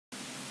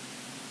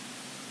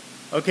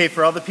Okay,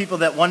 for all the people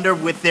that wonder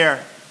with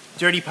their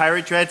dirty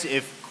pirate dreads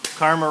if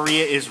Cara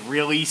Maria is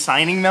really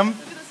signing them. Look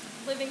at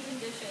the living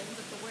conditions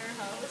of the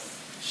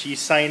warehouse. She's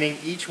signing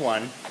each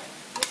one.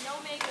 With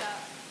no makeup.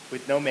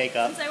 With no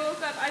makeup. Since I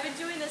woke up, I've been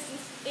doing this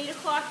since 8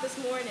 o'clock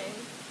this morning.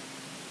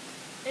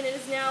 And it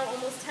is now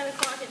almost 10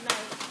 o'clock at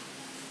night.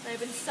 And I've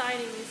been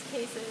signing these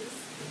cases.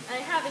 And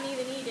I haven't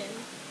even eaten.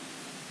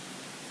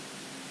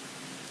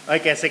 I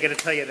guess I gotta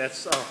tell you,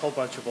 that's a whole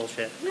bunch of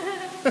bullshit.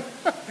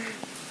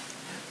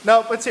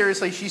 No, but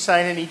seriously, she's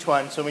signing each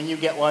one, so when you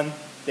get one,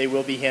 they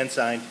will be hand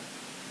signed.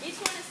 Each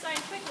one